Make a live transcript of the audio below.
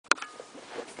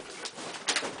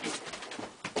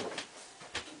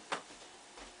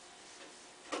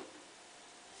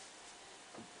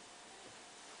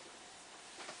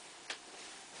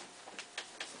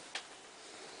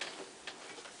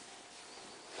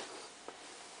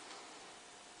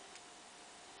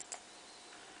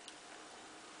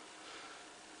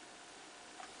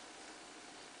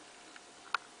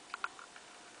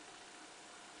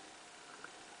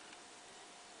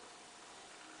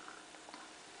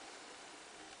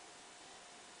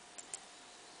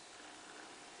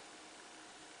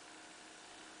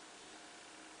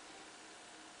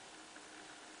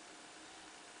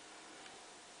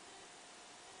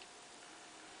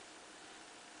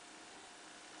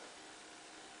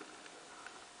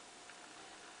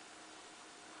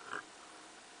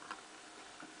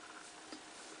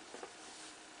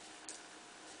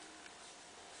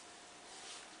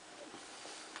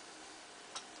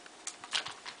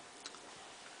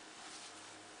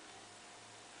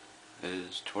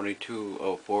is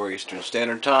 22:04 Eastern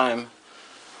Standard Time,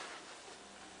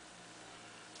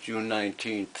 June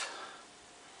 19th,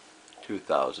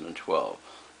 2012.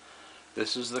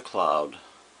 This is the cloud,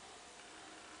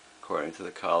 according to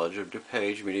the College of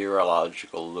DuPage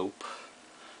Meteorological Loop,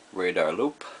 Radar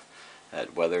Loop,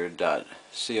 at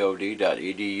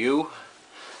weather.cod.edu.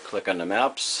 Click on the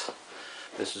maps.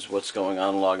 This is what's going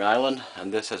on Long Island,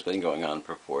 and this has been going on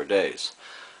for 4 days.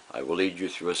 I will lead you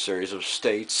through a series of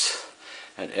states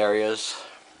and areas.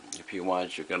 If you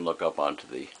want, you can look up onto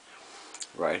the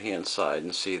right hand side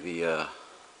and see the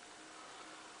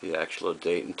actual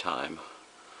date and time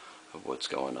of what's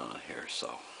going on here.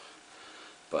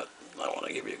 But I want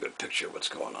to give you a good picture of what's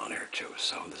going on here too.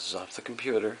 So this is off the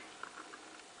computer.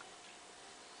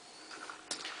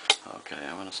 Okay,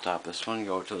 I'm going to stop this one,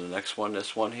 go to the next one.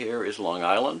 This one here is Long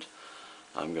Island.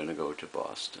 I'm going to go to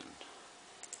Boston.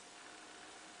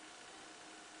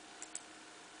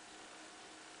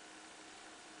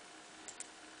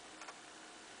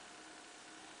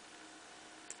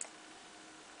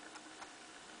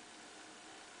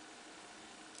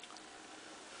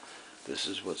 This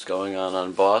is what's going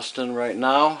on Boston right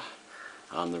now.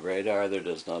 On the radar, there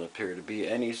does not appear to be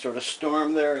any sort of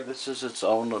storm there. This is its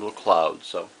own little cloud,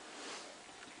 so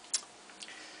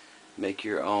make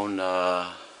your own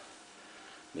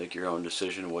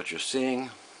decision what you're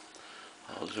seeing.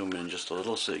 I'll zoom in just a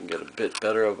little so you can get a bit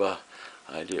better of a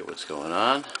idea of what's going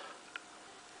on.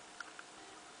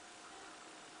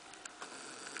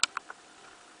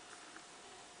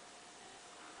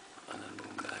 And then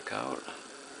move back out.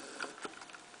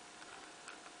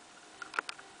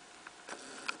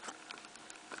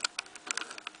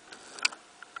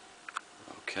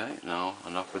 Okay, now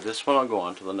enough with this one. I'll go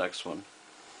on to the next one.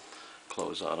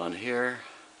 Close out on here.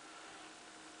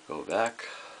 Go back.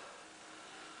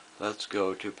 Let's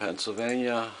go to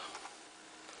Pennsylvania.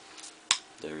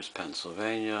 There's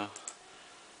Pennsylvania.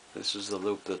 This is the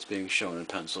loop that's being shown in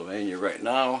Pennsylvania right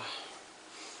now.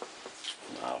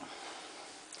 Now,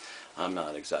 I'm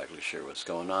not exactly sure what's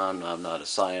going on. I'm not a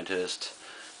scientist,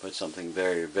 but something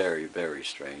very, very, very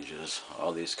strange is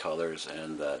all these colors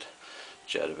and that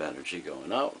jet of energy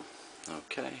going out.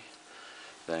 Okay,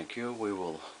 thank you. We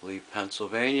will leave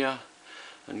Pennsylvania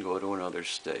and go to another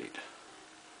state.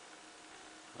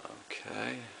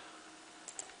 Okay.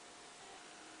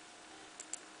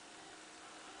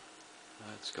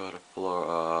 Let's go to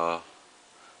Florida.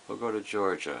 We'll go to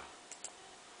Georgia.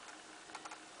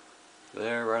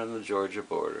 There, right on the Georgia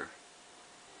border.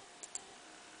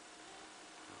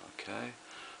 Okay,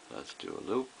 let's do a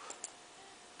loop.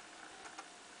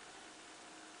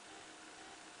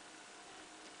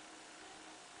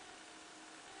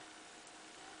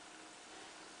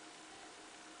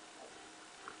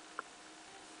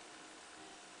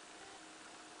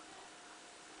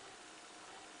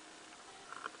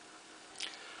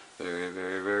 Very,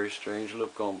 very, very strange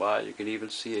loop going by. You can even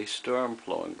see a storm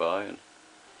flowing by, and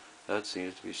that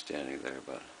seems to be standing there,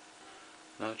 but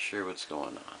not sure what's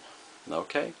going on.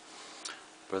 Okay,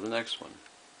 for the next one,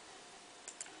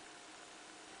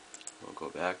 we'll go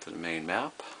back to the main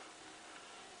map.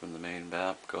 From the main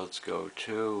map, let's go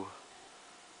to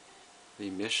the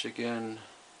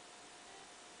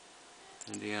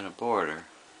Michigan-Indiana border.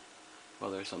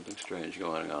 Well, there's something strange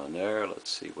going on there.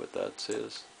 Let's see what that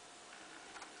is.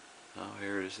 Now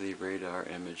here is the radar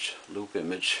image, loop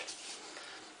image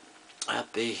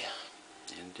at the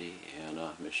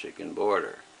Indiana-Michigan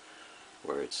border,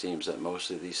 where it seems that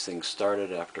most of these things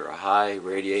started after a high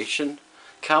radiation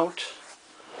count.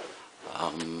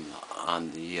 On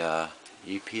the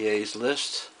EPA's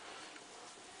list,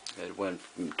 it went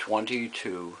from 20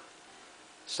 to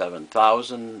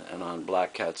 7,000, and on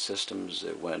Black Cat systems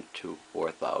it went to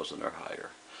 4,000 or higher.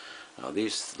 Now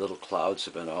these little clouds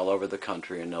have been all over the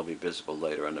country, and they'll be visible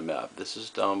later on the map. This is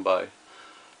down by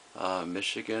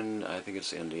Michigan. I think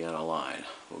it's the Indiana line.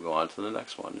 We'll go on to the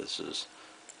next one. This is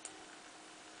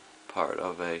part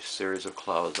of a series of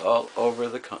clouds all over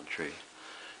the country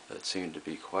that seem to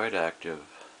be quite active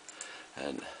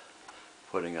and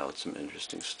putting out some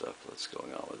interesting stuff. What's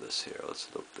going on with this here? Let's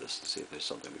look this and see if there's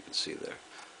something we can see there.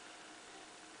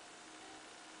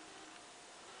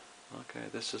 Okay,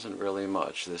 this isn't really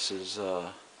much. This is,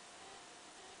 I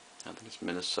think it's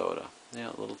Minnesota.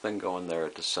 Yeah, a little thing going there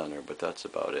at the center, but that's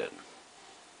about it.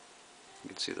 You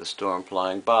can see the storm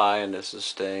flying by, and this is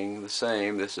staying the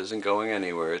same. This isn't going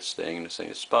anywhere. It's staying in the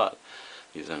same spot.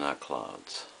 These are not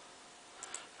clouds.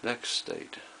 Next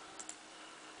state.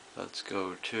 Let's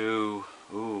go to,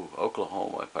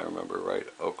 Oklahoma, if I remember right.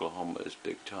 Oklahoma is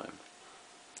big time.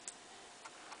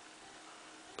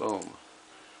 Boom.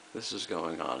 This is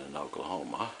going on in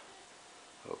Oklahoma.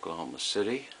 Oklahoma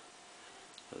City.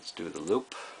 Let's do the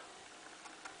loop.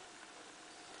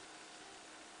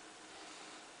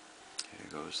 Here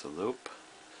goes the loop.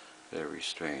 Very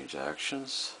strange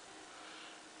actions.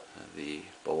 The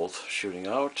bolt shooting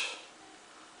out.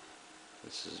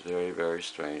 This is very, very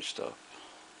strange stuff.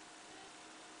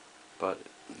 But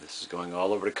this is going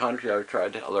all over the country. I've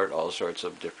tried to alert all sorts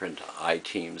of different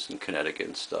I-teams in Connecticut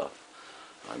and stuff.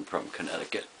 I'm from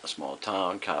Connecticut, a small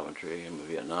town, Coventry. I'm a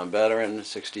Vietnam veteran,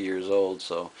 60 years old,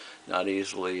 so not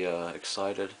easily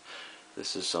excited.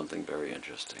 This is something very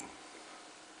interesting.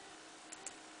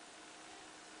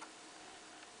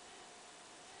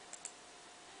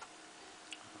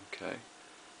 Okay.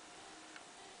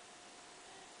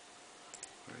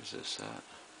 Where is this at?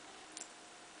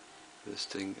 This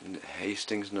thing in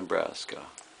Hastings, Nebraska.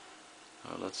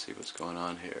 Let's see what's going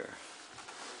on here.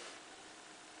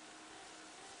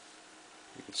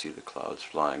 You can see the clouds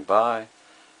flying by.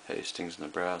 Hastings,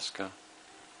 Nebraska.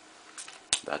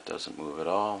 That doesn't move at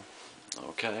all.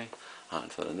 Okay, on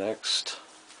to the next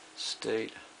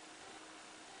state.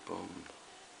 Boom.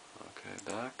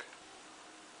 Okay, back.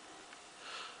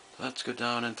 Let's go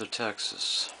down into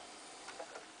Texas.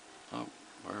 Oh,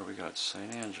 where we got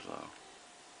St. Angelo.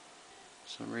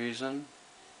 Some reason.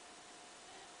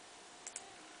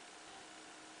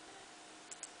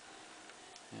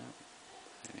 Yeah,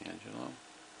 St. Angelo.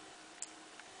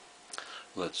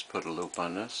 Let's put a loop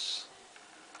on this.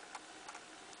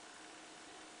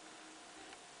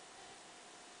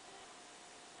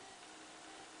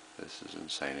 This is in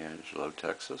St. Angelo,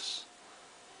 Texas.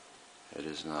 It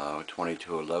is now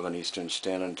 22:11 Eastern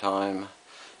Standard Time,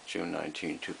 June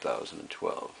 19,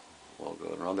 2012. We'll go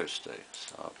to another state.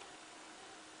 Up,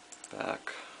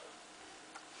 back.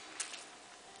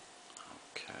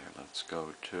 Okay, let's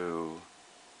go to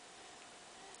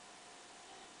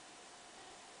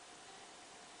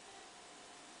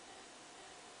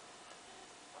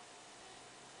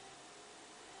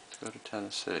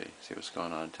Tennessee. See what's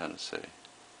going on in Tennessee.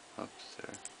 Oops,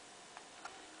 there.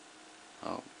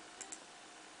 Oh.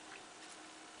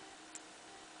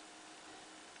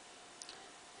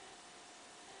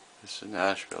 This is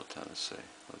Nashville, Tennessee.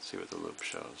 Let's see what the loop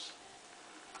shows.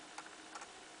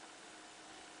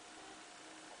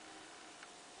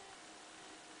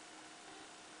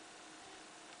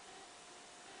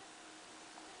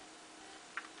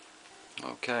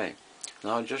 Okay.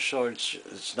 Now I just showed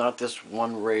it's not this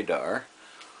one radar.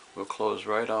 We'll close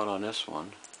right out on this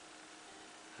one.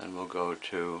 And we'll go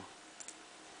to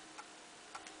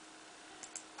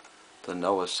the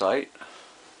NOAA site.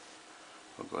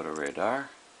 We'll go to radar.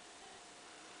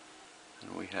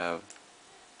 And we have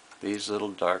these little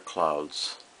dark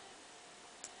clouds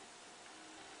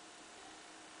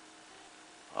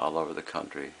all over the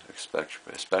country,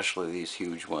 especially these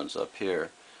huge ones up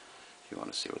here. If you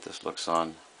want to see what this looks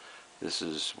on, this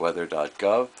is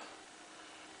weather.gov.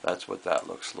 That's what that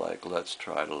looks like. Let's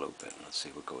try to loop it. Let's see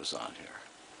what goes on here.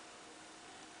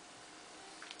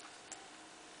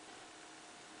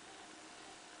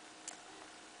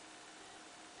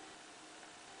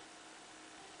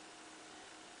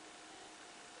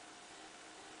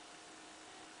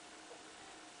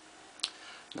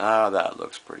 Now that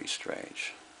looks pretty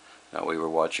strange. Now we were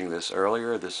watching this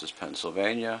earlier. This is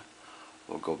Pennsylvania.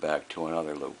 We'll go back to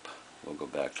another loop. We'll go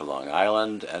back to Long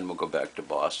Island and we'll go back to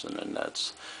Boston, and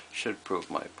that should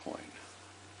prove my point.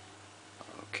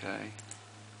 Okay.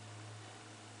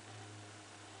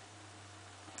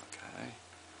 Okay.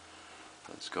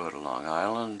 Let's go to Long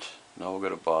Island. No, we'll go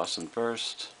to Boston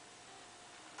first.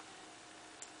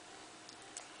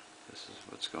 This is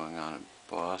what's going on in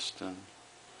Boston.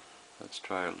 Let's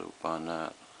try a loop on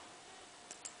that.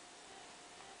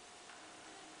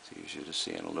 It's easier to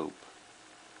see in a loop.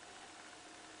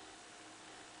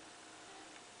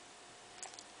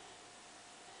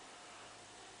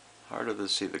 Harder to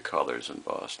see the colors in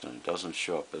Boston. It doesn't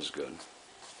show up as good.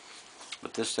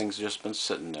 But this thing's just been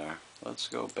sitting there. Let's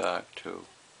go back to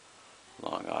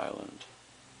Long Island.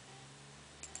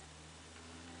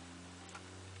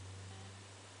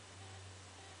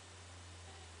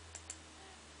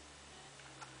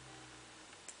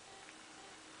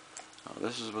 Now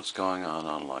this is what's going on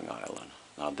Long Island.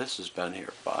 Now this has been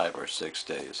here 5 or 6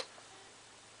 days.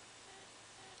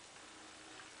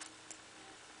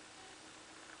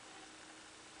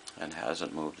 And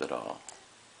hasn't moved at all.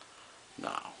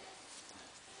 Now,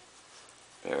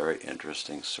 very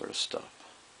interesting sort of stuff.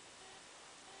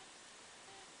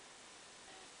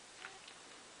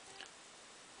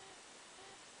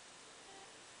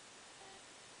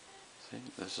 See,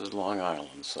 this is Long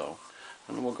Island, so,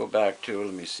 and we'll go back to,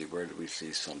 let me see, where did we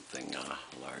see something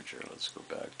larger? Let's go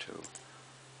back to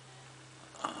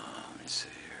see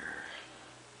here.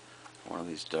 One of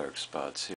these dark spots here.